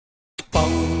Hello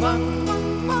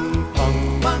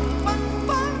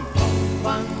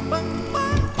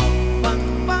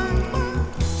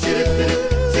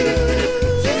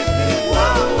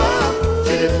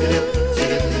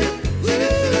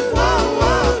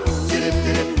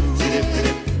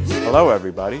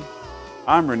everybody,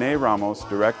 I'm Rene Ramos,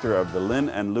 director of the Lynn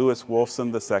and Louis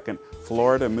Wolfson II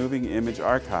Florida Moving Image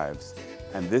Archives,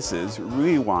 and this is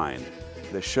Rewind,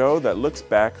 the show that looks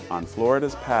back on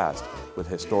Florida's past with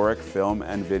historic film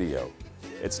and video.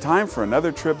 It's time for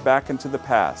another trip back into the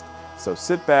past, so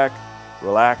sit back,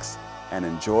 relax, and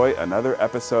enjoy another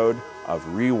episode of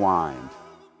Rewind.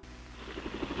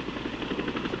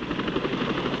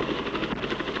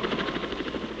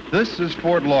 This is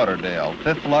Fort Lauderdale,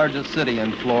 fifth largest city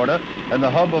in Florida and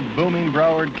the hub of booming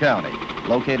Broward County.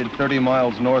 Located 30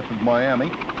 miles north of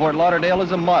Miami, Fort Lauderdale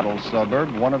is a model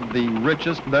suburb, one of the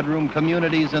richest bedroom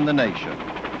communities in the nation.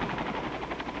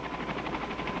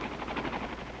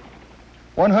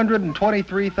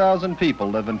 123,000 people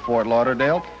live in Fort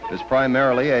Lauderdale. It is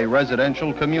primarily a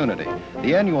residential community.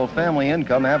 The annual family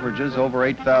income averages over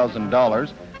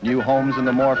 $8,000. New homes in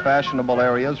the more fashionable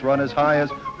areas run as high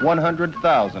as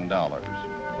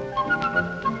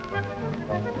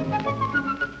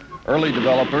 $100,000. Early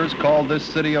developers called this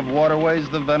city of waterways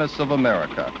the Venice of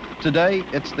America. Today,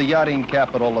 it's the yachting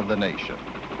capital of the nation.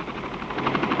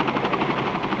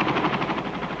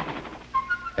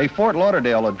 A Fort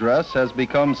Lauderdale address has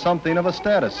become something of a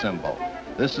status symbol.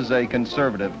 This is a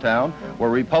conservative town where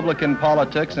Republican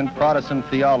politics and Protestant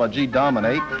theology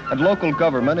dominate, and local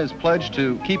government is pledged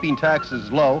to keeping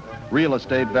taxes low, real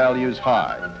estate values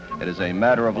high. It is a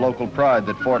matter of local pride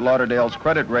that Fort Lauderdale's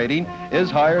credit rating is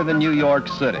higher than New York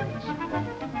City's.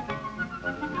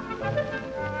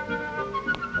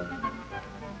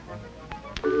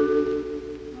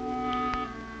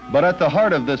 But at the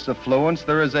heart of this affluence,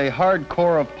 there is a hard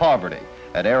core of poverty,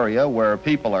 an area where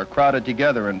people are crowded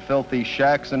together in filthy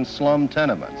shacks and slum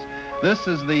tenements. This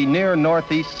is the near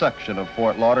northeast section of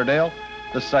Fort Lauderdale,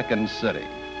 the second city.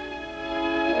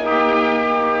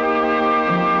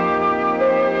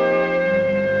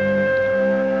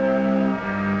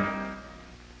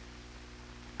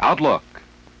 Outlook,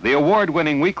 the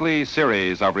award-winning weekly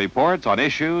series of reports on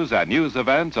issues and news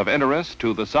events of interest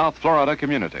to the South Florida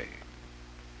community.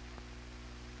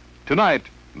 Tonight,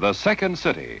 the second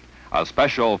city, a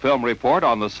special film report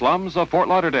on the slums of Fort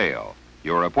Lauderdale.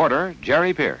 Your reporter,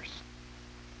 Jerry Pierce.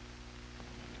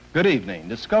 Good evening.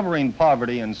 Discovering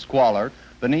poverty and squalor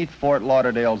beneath Fort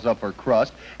Lauderdale's upper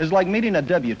crust is like meeting a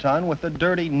debutante with a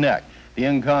dirty neck. The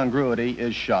incongruity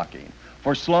is shocking.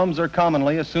 For slums are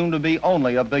commonly assumed to be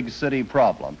only a big city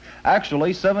problem.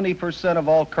 Actually, 70% of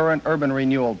all current urban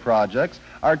renewal projects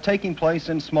are taking place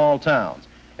in small towns.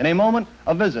 In a moment,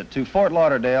 a visit to Fort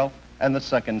Lauderdale and the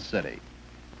second city.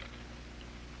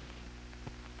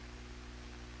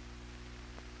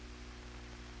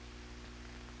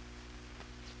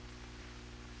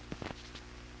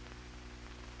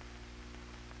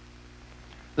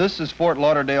 This is Fort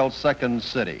Lauderdale's second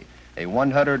city, a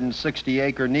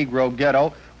 160-acre Negro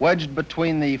ghetto wedged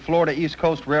between the Florida East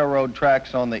Coast Railroad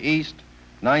tracks on the east,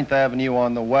 9th Avenue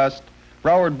on the west,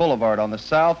 Broward Boulevard on the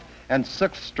south, and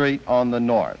 6th Street on the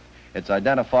north. It's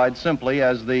identified simply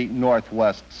as the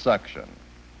northwest section.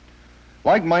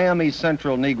 Like Miami's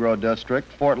Central Negro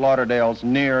District, Fort Lauderdale's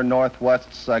near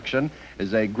northwest section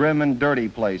is a grim and dirty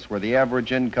place where the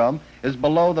average income is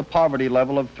below the poverty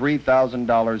level of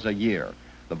 $3,000 a year.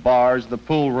 The bars, the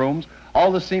pool rooms,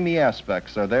 all the seamy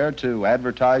aspects are there to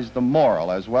advertise the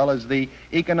moral as well as the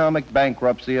economic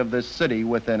bankruptcy of this city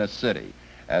within a city.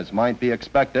 As might be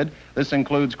expected, this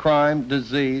includes crime,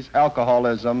 disease,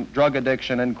 alcoholism, drug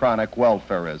addiction, and chronic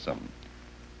welfarism.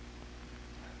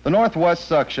 The northwest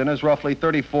section is roughly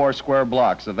 34 square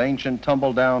blocks of ancient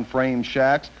tumble-down frame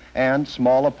shacks and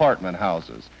small apartment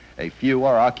houses. A few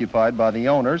are occupied by the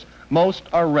owners, most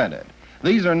are rented.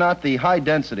 These are not the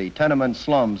high-density tenement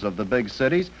slums of the big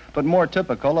cities, but more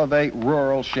typical of a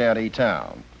rural shanty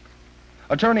town.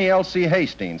 Attorney L.C.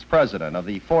 Hastings, president of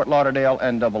the Fort Lauderdale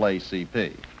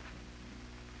NAACP.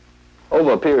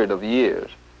 Over a period of years,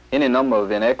 any number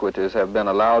of inequities have been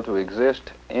allowed to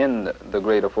exist in the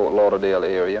greater Fort Lauderdale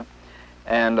area,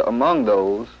 and among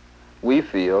those, we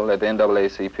feel at the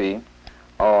NAACP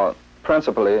are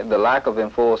principally the lack of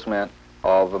enforcement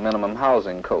of a minimum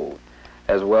housing code,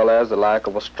 as well as the lack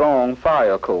of a strong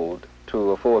fire code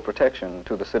to afford protection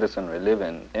to the citizenry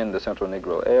living in the Central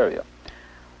Negro area.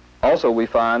 Also, we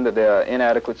find that there are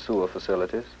inadequate sewer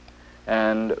facilities,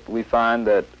 and we find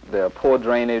that there are poor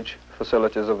drainage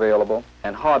facilities available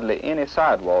and hardly any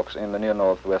sidewalks in the near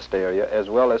northwest area, as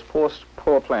well as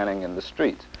poor planning in the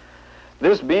streets.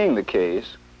 This being the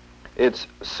case, it's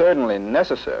certainly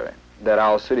necessary that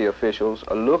our city officials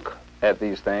look at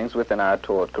these things with an eye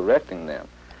toward correcting them.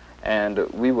 And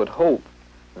we would hope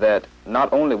that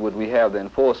not only would we have the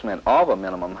enforcement of a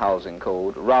minimum housing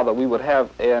code, rather we would have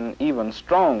an even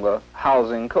stronger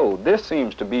housing code. This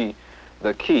seems to be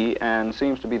the key and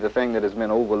seems to be the thing that has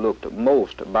been overlooked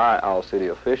most by our city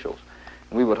officials.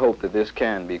 We would hope that this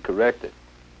can be corrected.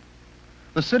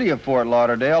 The city of Fort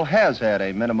Lauderdale has had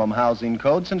a minimum housing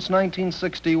code since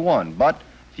 1961, but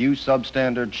few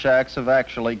substandard shacks have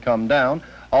actually come down,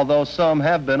 although some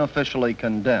have been officially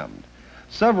condemned.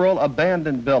 Several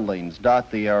abandoned buildings dot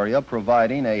the area,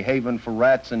 providing a haven for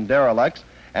rats and derelicts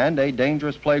and a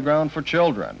dangerous playground for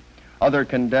children. Other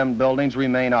condemned buildings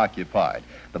remain occupied.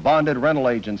 The bonded rental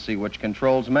agency, which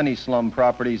controls many slum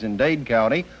properties in Dade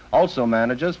County, also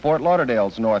manages Fort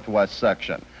Lauderdale's northwest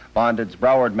section. Bonded's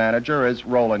Broward manager is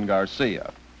Roland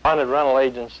Garcia. Bonded rental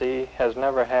agency has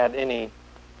never had any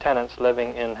tenants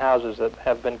living in houses that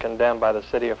have been condemned by the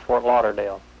city of Fort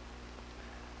Lauderdale.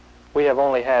 We have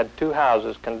only had 2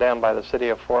 houses condemned by the city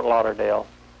of Fort Lauderdale,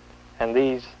 and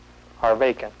these are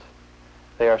vacant.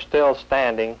 They are still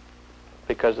standing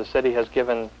because the city has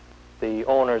given the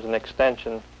owners an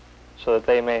extension so that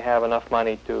they may have enough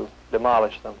money to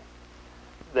demolish them.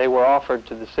 They were offered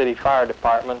to the city fire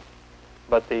department,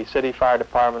 but the city fire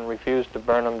department refused to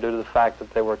burn them due to the fact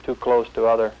that they were too close to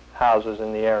other houses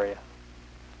in the area.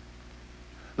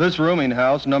 This rooming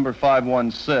house, number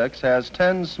 516, has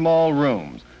 10 small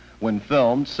rooms. When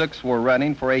filmed, 6 were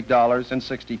renting for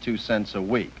 $8.62 a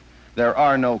week. There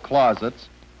are no closets.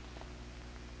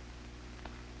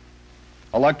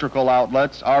 Electrical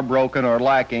outlets are broken or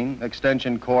lacking.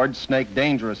 Extension cords snake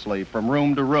dangerously from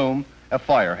room to room, a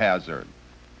fire hazard.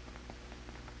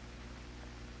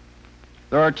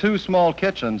 There are 2 small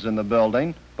kitchens in the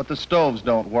building, but the stoves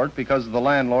don't work because the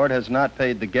landlord has not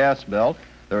paid the gas bill.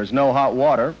 There is no hot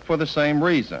water for the same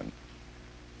reason.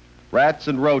 Rats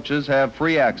and roaches have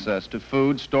free access to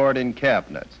food stored in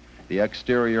cabinets. The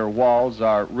exterior walls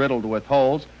are riddled with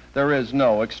holes. There is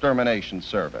no extermination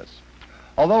service.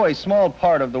 Although a small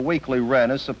part of the weekly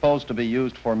rent is supposed to be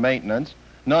used for maintenance,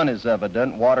 none is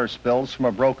evident. Water spills from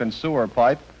a broken sewer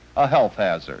pipe, a health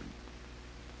hazard.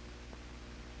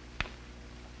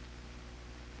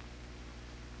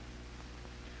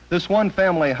 This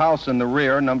one-family house in the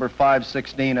rear, number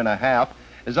 516 and a half,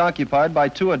 is occupied by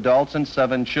 2 adults and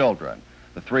 7 children.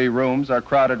 The 3 rooms are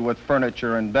crowded with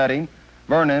furniture and bedding.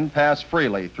 Vermin pass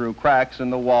freely through cracks in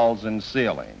the walls and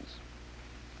ceilings.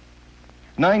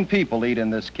 9 people eat in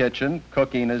this kitchen.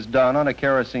 Cooking is done on a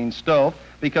kerosene stove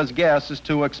because gas is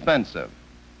too expensive.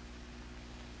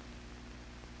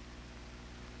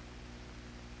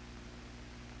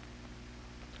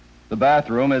 The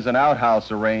bathroom is an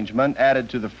outhouse arrangement added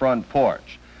to the front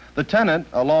porch. The tenant,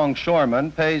 a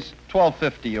longshoreman, pays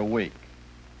 $12.50 a week.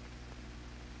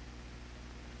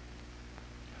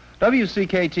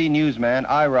 WCKT newsman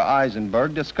Ira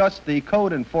Eisenberg discussed the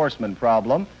code enforcement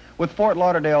problem with Fort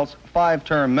Lauderdale's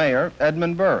 5-term mayor,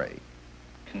 Edmund Burry.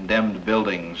 Condemned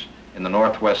buildings in the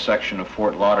northwest section of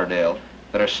Fort Lauderdale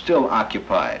that are still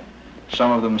occupied.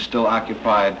 Some of them still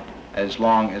occupied as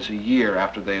long as a year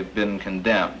after they've been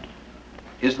condemned.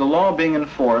 Is the law being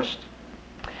enforced?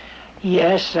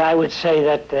 Yes, I would say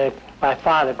that by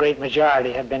far the great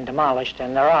majority have been demolished,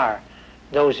 and there are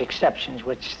those exceptions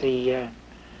which the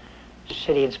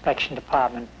City Inspection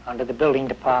Department under the Building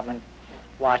Department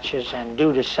watches, and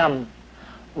due to some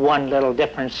one little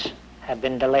difference have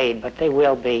been delayed, but they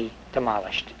will be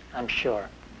demolished, I'm sure.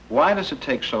 Why does it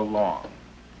take so long?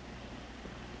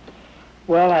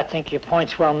 Well, I think your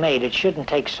point's well made. It shouldn't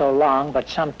take so long, but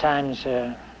sometimes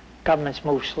governments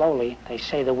move slowly. They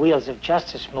say the wheels of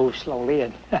justice move slowly,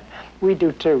 and we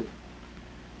do too.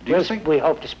 We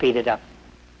hope to speed it up.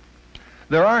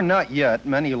 There are not yet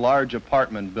many large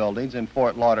apartment buildings in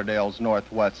Fort Lauderdale's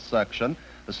northwest section,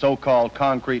 the so-called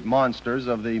concrete monsters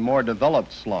of the more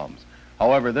developed slums.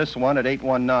 However, this one at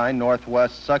 819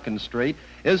 Northwest 2nd Street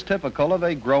is typical of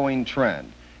a growing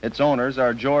trend. Its owners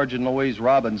are George and Louise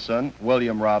Robinson,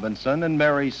 William Robinson, and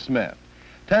Mary Smith.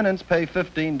 Tenants pay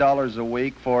 $15 a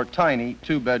week for tiny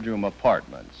 2-bedroom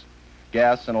apartments.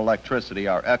 Gas and electricity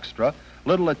are extra.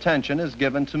 Little attention is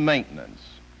given to maintenance.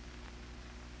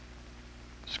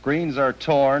 Screens are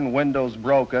torn, windows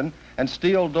broken, and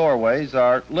steel doorways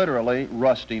are literally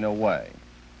rusting away.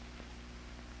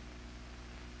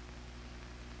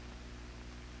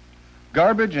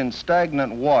 Garbage and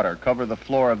stagnant water cover the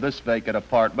floor of this vacant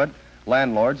apartment.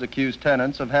 Landlords accuse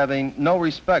tenants of having no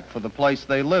respect for the place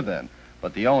they live in,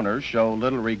 but the owners show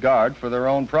little regard for their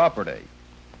own property.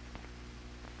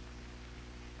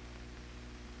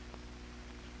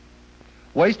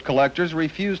 Waste collectors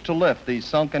refused to lift these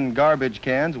sunken garbage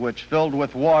cans which filled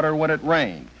with water when it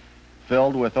rained.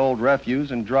 Filled with old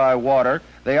refuse and dry water,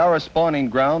 they are a spawning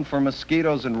ground for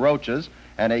mosquitoes and roaches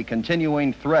and a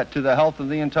continuing threat to the health of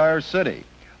the entire city.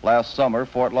 Last summer,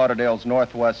 Fort Lauderdale's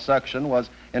northwest section was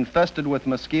infested with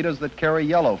mosquitoes that carry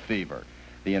yellow fever.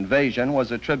 The invasion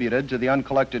was attributed to the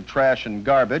uncollected trash and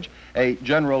garbage, a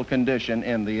general condition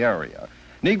in the area.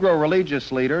 Negro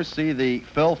religious leaders see the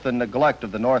filth and neglect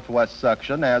of the northwest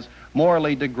section as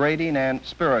morally degrading and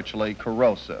spiritually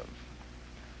corrosive.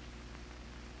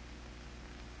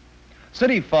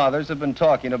 City fathers have been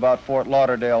talking about Fort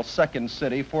Lauderdale's second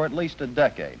city for at least a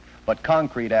decade, but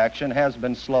concrete action has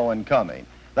been slow in coming.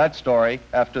 That story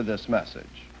after this message.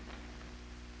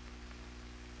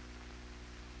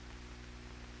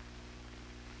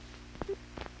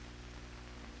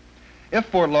 If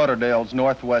Fort Lauderdale's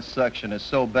northwest section is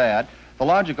so bad, the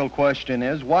logical question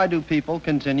is, why do people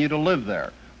continue to live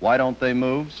there? Why don't they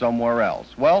move somewhere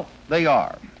else? Well, they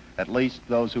are, at least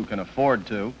those who can afford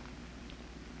to.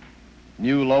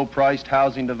 New low-priced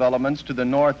housing developments to the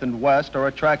north and west are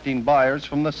attracting buyers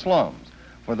from the slums.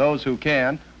 For those who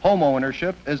can, home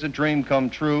ownership is a dream come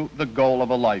true, the goal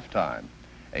of a lifetime.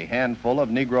 A handful of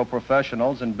Negro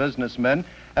professionals and businessmen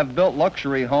have built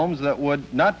luxury homes that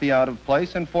would not be out of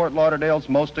place in Fort Lauderdale's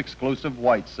most exclusive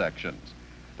white sections.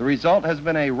 The result has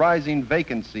been a rising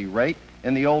vacancy rate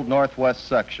in the old northwest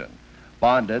section.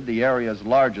 Bonded, the area's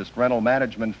largest rental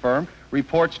management firm,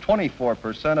 reports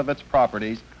 24% of its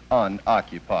properties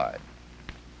unoccupied.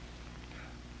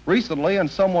 Recently and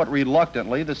somewhat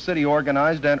reluctantly, the city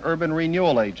organized an urban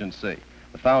renewal agency.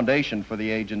 The foundation for the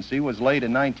agency was laid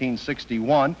in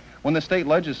 1961 when the state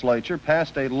legislature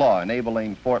passed a law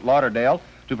enabling Fort Lauderdale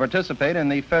to participate in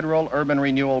the federal urban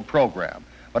renewal program.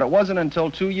 But it wasn't until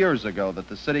 2 years ago that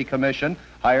the city commission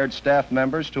hired staff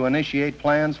members to initiate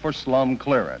plans for slum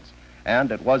clearance.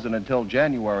 And it wasn't until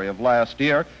January of last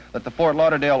year that the Fort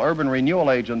Lauderdale Urban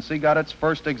Renewal Agency got its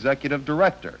first executive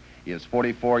director. He is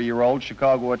 44-year-old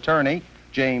Chicago attorney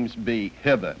James B.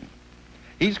 Hibben.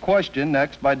 He's questioned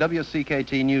next by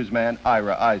WCKT newsman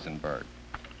Ira Eisenberg.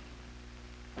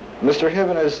 Mr.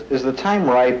 Hibben, is the time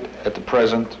ripe at the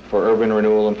present for urban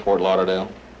renewal in Fort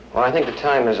Lauderdale? Well, I think the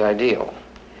time is ideal.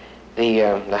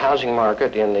 The housing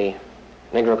market in the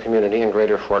Negro community in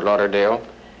greater Fort Lauderdale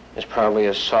is probably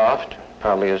as soft,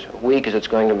 probably as weak as it's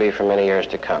going to be for many years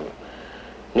to come.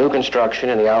 New construction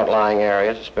in the outlying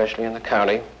areas, especially in the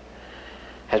county,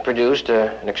 has produced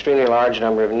an extremely large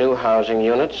number of new housing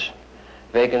units.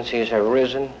 Vacancies have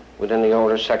risen within the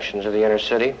older sections of the inner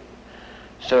city,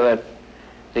 so that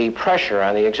the pressure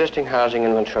on the existing housing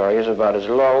inventory is about as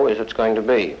low as it's going to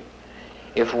be.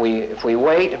 If we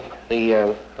wait,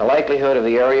 the likelihood of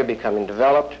the area becoming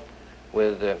developed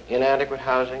with inadequate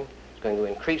housing is going to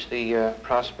increase the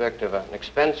prospect of an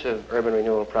expensive urban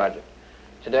renewal project.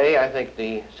 Today, I think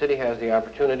the city has the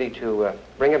opportunity to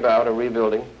bring about a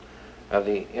rebuilding of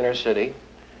the inner city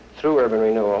through urban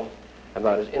renewal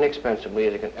about as inexpensively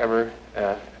as it can ever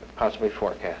possibly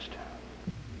forecast.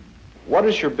 What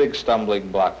is your big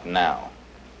stumbling block now?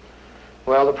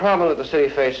 Well, the problem that the city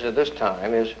faces at this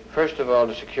time is, first of all,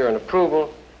 to secure an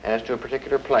approval as to a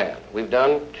particular plan. We've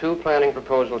done 2 planning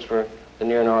proposals for the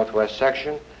near northwest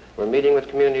section. We're meeting with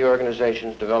community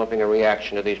organizations, developing a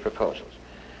reaction to these proposals.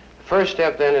 The first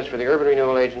step then is for the Urban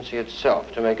Renewal Agency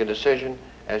itself to make a decision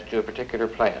as to a particular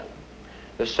plan.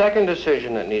 The second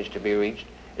decision that needs to be reached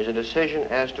is a decision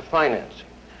as to financing.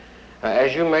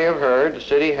 As you may have heard, the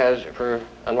city has for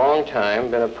a long time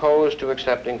been opposed to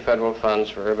accepting federal funds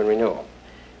for urban renewal.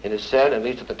 It is said, at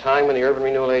least at the time when the Urban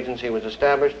Renewal Agency was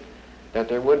established, that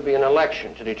there would be an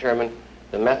election to determine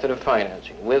the method of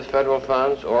financing, with federal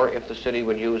funds or if the city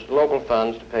would use local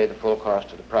funds to pay the full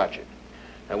cost of the project.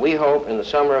 And we hope in the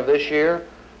summer of this year,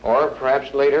 or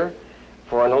perhaps later,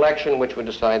 for an election which would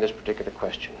decide this particular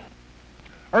question.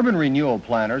 Urban renewal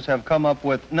planners have come up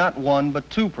with not 1 but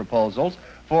 2 proposals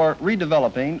for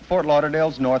redeveloping Fort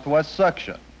Lauderdale's northwest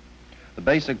section. The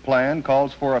basic plan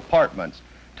calls for apartments,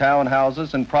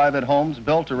 townhouses, and private homes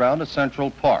built around a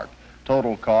central park.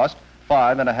 Total cost,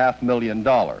 $5.5 million.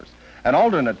 An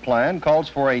alternate plan calls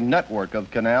for a network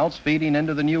of canals feeding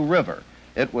into the new river.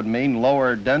 It would mean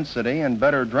lower density and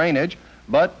better drainage,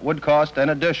 but would cost an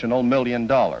additional $1 million.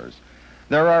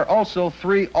 There are also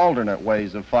 3 alternate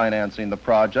ways of financing the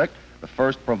project. The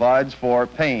first provides for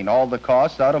paying all the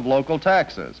costs out of local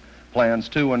taxes. Plans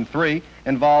 2 and 3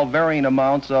 involve varying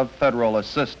amounts of federal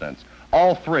assistance.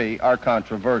 All 3 are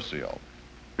controversial.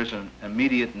 There's an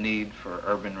immediate need for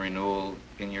urban renewal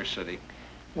in your city.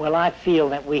 Well, I feel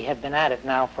that we have been at it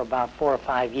now for about 4 or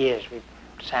 5 years.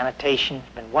 Sanitation's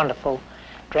been wonderful.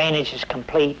 drainage is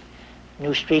complete,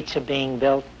 new streets are being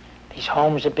built, these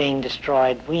homes are being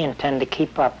destroyed. We intend to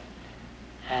keep up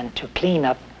and to clean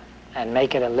up and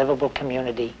make it a livable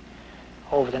community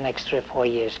over the next 3 or 4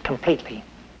 years completely.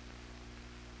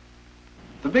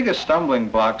 The biggest stumbling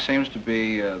block seems to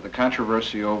be the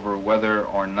controversy over whether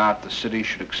or not the city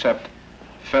should accept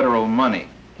federal money.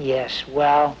 Yes,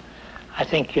 well, I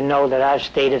think you know that I've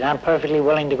stated I'm perfectly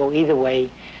willing to go either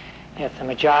way. If the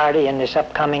majority in this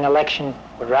upcoming election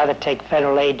would rather take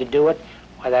federal aid to do it,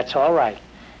 why, that's all right.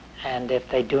 And if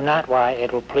they do not, why,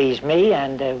 it'll please me,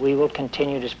 and we will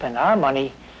continue to spend our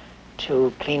money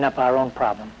to clean up our own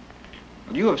problem.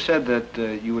 You have said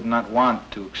that you would not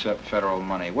want to accept federal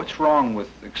money. What's wrong with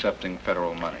accepting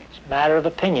federal money? It's a matter of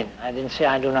opinion. I didn't say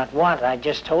I do not want it. I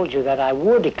just told you that I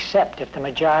would accept if the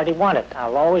majority want it.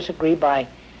 I'll always agree by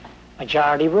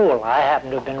majority rule. I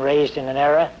happen to have been raised in an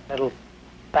era, a little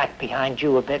back behind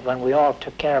you a bit, when we all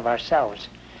took care of ourselves.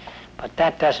 But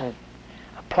that doesn't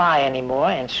apply anymore,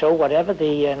 and so whatever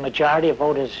the majority of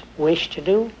voters wish to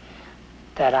do,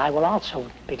 that I will also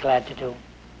be glad to do.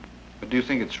 But do you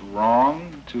think it's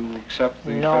wrong to accept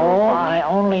the No, federal program? I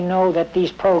only know that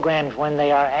these programs, when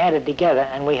they are added together,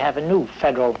 and we have a new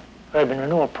federal urban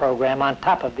renewal program on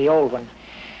top of the old one,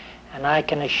 and I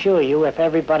can assure you if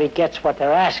everybody gets what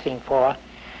they're asking for,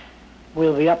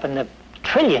 we'll be up in the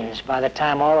trillions by the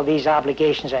time all of these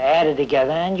obligations are added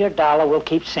together, and your dollar will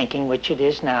keep sinking, which it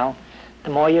is now.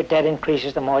 The more your debt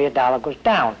increases, the more your dollar goes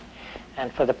down.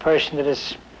 And for the person that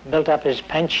has built up his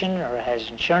pension or has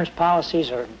insurance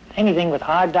policies or anything with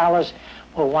hard dollars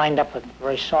will wind up with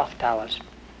very soft dollars.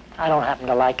 I don't happen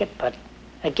to like it, but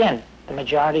again, the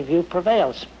majority view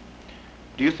prevails.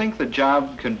 Do you think the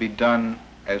job can be done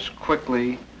as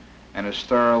quickly and as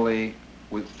thoroughly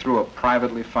through a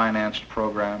privately financed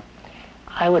program?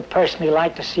 I would personally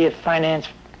like to see it financed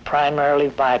primarily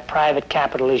by private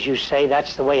capital, as you say.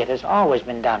 That's the way it has always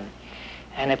been done.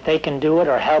 And if they can do it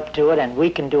or help do it and we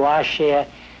can do our share,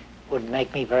 it would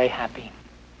make me very happy.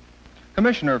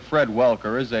 Commissioner Fred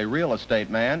Welker is a real estate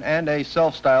man and a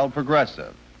self-styled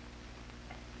progressive.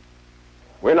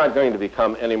 We're not going to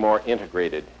become any more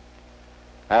integrated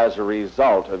as a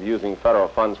result of using federal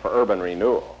funds for urban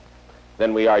renewal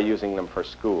than we are using them for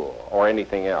school or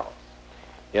anything else.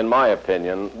 In my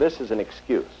opinion, this is an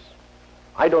excuse.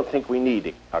 I don't think we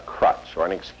need a crutch or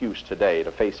an excuse today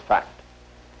to face fact.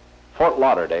 Fort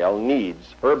Lauderdale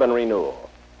needs urban renewal,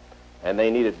 and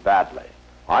they need it badly.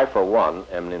 I, for one,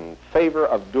 am in favor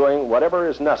of doing whatever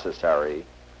is necessary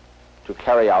to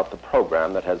carry out the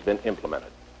program that has been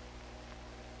implemented.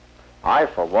 I,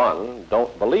 for one,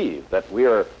 don't believe that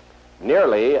we're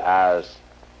nearly as,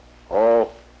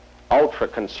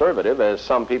 ultra-conservative as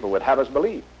some people would have us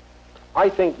believe. I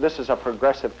think this is a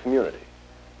progressive community.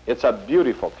 It's a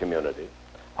beautiful community.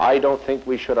 I don't think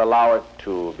we should allow it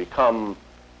to become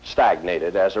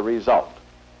stagnated as a result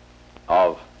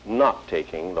of not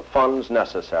taking the funds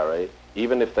necessary,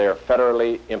 even if they are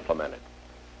federally implemented.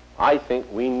 I think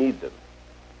we need them.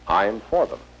 I am for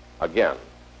them. Again,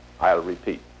 I'll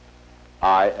repeat,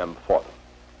 I am for them.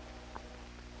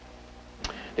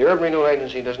 The Urban Renewal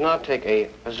Agency does not take a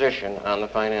position on the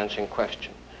financing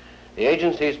question. The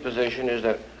agency's position is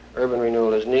that urban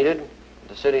renewal is needed.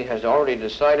 The city has already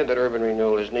decided that urban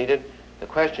renewal is needed. The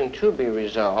question to be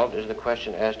resolved is the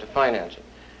question as to financing.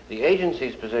 The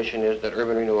agency's position is that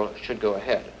urban renewal should go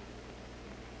ahead.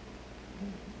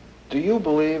 Do you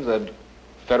believe that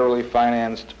federally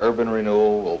financed urban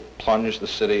renewal will plunge the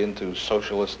city into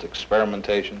socialist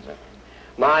experimentation?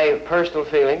 My personal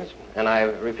feelings, and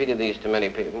I've repeated these to many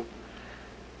people,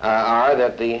 are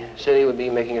that the city would be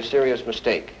making a serious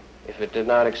mistake if it did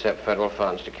not accept federal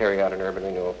funds to carry out an urban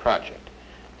renewal project.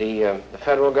 The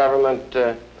federal government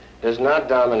does not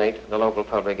dominate the local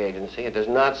public agency. It does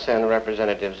not send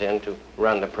representatives in to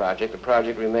run the project. The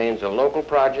project remains a local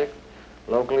project,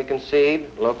 locally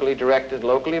conceived, locally directed,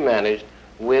 locally managed,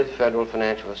 with federal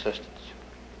financial assistance.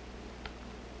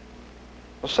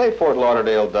 Well, say Fort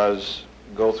Lauderdale does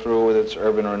go through with its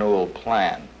urban renewal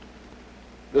plan.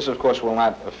 This, of course, will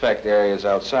not affect areas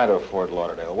outside of Fort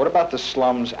Lauderdale. What about the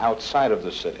slums outside of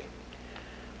the city?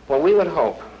 Well, we would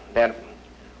hope that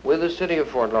with the city of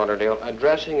Fort Lauderdale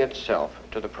addressing itself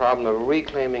to the problem of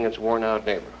reclaiming its worn-out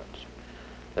neighborhoods,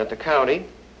 that the county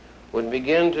would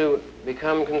begin to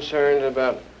become concerned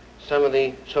about some of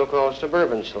the so-called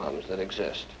suburban slums that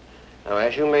exist. Now,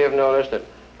 as you may have noticed, that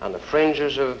on the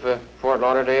fringes of Fort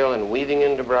Lauderdale and weaving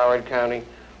into Broward County,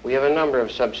 we have a number of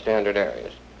substandard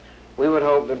areas. We would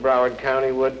hope that Broward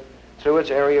County would, through its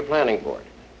area planning board,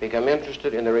 become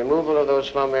interested in the removal of those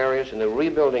slum areas and the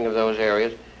rebuilding of those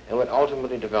areas, and would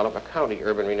ultimately develop a county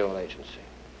urban renewal agency.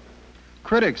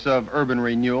 Critics of urban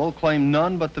renewal claim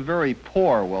none but the very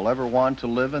poor will ever want to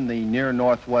live in the near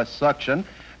northwest section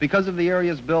because of the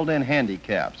area's built-in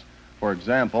handicaps. For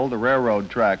example, the railroad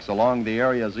tracks along the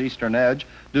area's eastern edge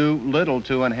do little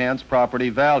to enhance property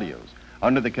values.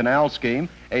 Under the canal scheme,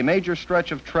 a major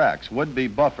stretch of tracks would be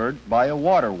buffered by a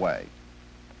waterway.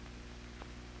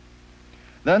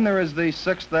 Then there is the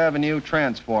 6th Avenue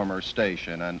transformer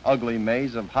station, an ugly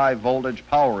maze of high-voltage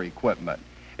power equipment.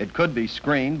 It could be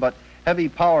screened, but heavy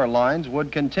power lines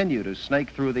would continue to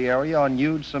snake through the area on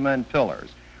huge cement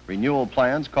pillars. Renewal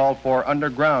plans call for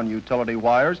underground utility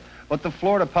wires, but the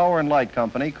Florida Power and Light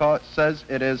Company says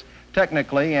it is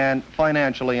technically and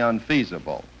financially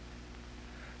unfeasible.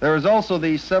 There is also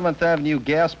the 7th Avenue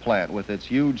gas plant with its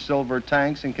huge silver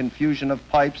tanks and confusion of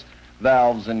pipes,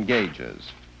 valves, and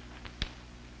gauges.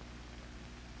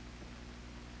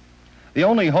 The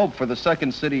only hope for the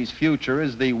second city's future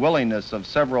is the willingness of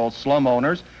several slum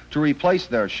owners to replace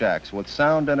their shacks with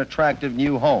sound and attractive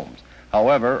new homes.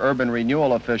 However, urban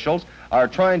renewal officials are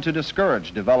trying to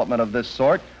discourage development of this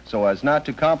sort so as not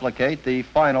to complicate the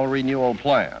final renewal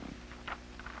plan.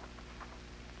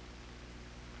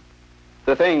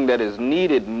 The thing that is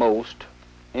needed most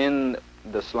in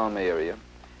the slum area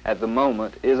at the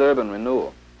moment is urban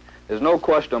renewal. There's no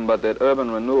question but that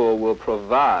urban renewal will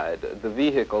provide the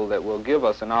vehicle that will give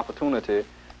us an opportunity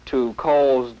to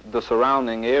cause the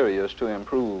surrounding areas to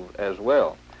improve as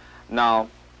well. Now,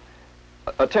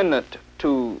 attendant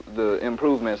to the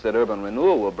improvements that urban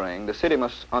renewal will bring, the city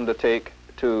must undertake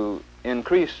to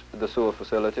increase the sewer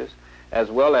facilities as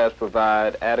well as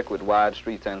provide adequate wide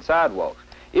streets and sidewalks.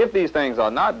 If these things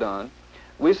are not done,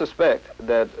 we suspect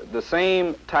that the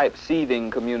same type seething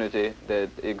community that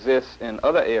exists in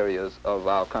other areas of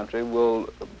our country will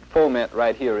foment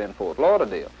right here in Fort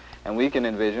Lauderdale. And we can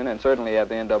envision, and certainly at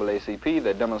the NAACP,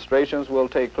 that demonstrations will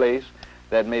take place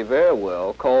that may very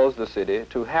well cause the city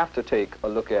to have to take a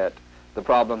look at the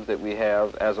problems that we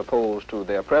have as opposed to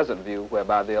their present view,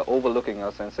 whereby they are overlooking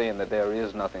us and saying that there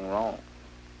is nothing wrong.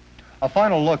 A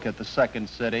final look at the second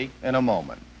city in a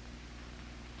moment.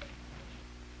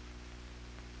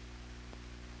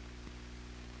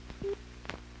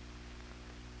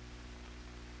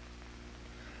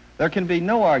 There can be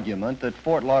no argument that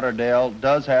Fort Lauderdale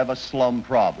does have a slum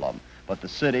problem, but the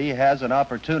city has an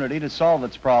opportunity to solve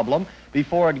its problem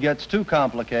before it gets too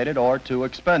complicated or too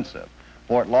expensive.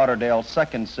 Fort Lauderdale's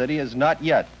second city is not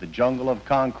yet the jungle of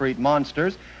concrete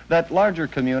monsters that larger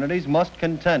communities must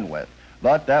contend with,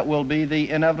 but that will be the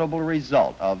inevitable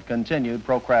result of continued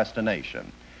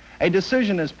procrastination. A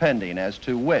decision is pending as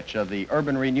to which of the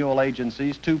Urban Renewal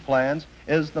Agency's two plans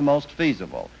is the most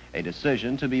feasible, a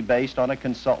decision to be based on a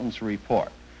consultant's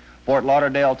report. Fort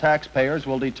Lauderdale taxpayers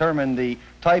will determine the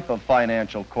type of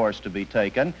financial course to be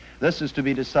taken. This is to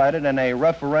be decided in a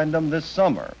referendum this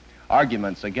summer.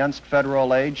 Arguments against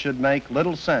federal aid should make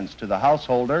little sense to the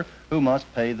householder who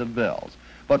must pay the bills.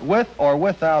 But with or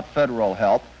without federal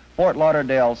help, Fort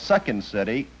Lauderdale's second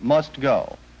city must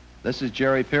go. This is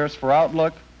Jerry Pierce for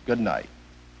Outlook. Good night.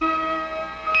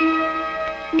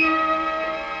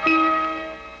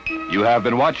 You have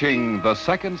been watching The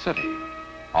Second City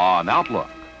on Outlook,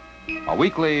 a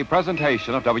weekly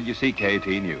presentation of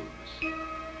WCKT News.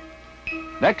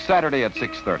 Next Saturday at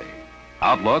 6:30,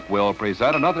 Outlook will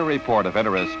present another report of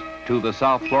interest to the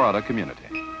South Florida community.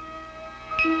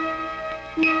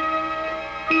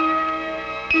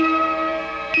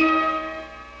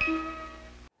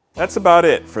 That's about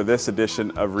it for this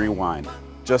edition of Rewind.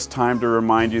 Just time to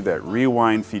remind you that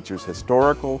Rewind features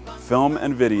historical film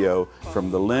and video from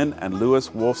the Lynn and Lewis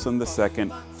Wolfson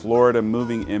II Florida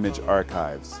Moving Image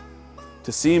Archives.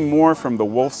 To see more from the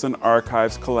Wolfson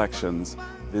Archives collections,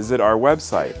 visit our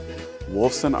website,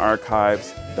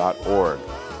 wolfsonarchives.org.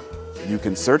 You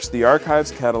can search the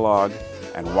archives catalog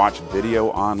and watch video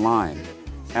online.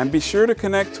 And be sure to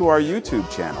connect to our YouTube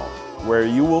channel, where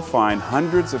you will find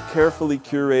hundreds of carefully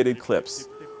curated clips,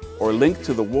 or link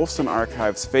to the Wolfson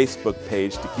Archives Facebook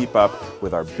page to keep up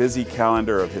with our busy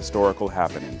calendar of historical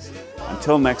happenings.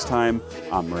 Until next time,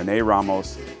 I'm Rene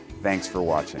Ramos. Thanks for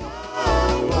watching.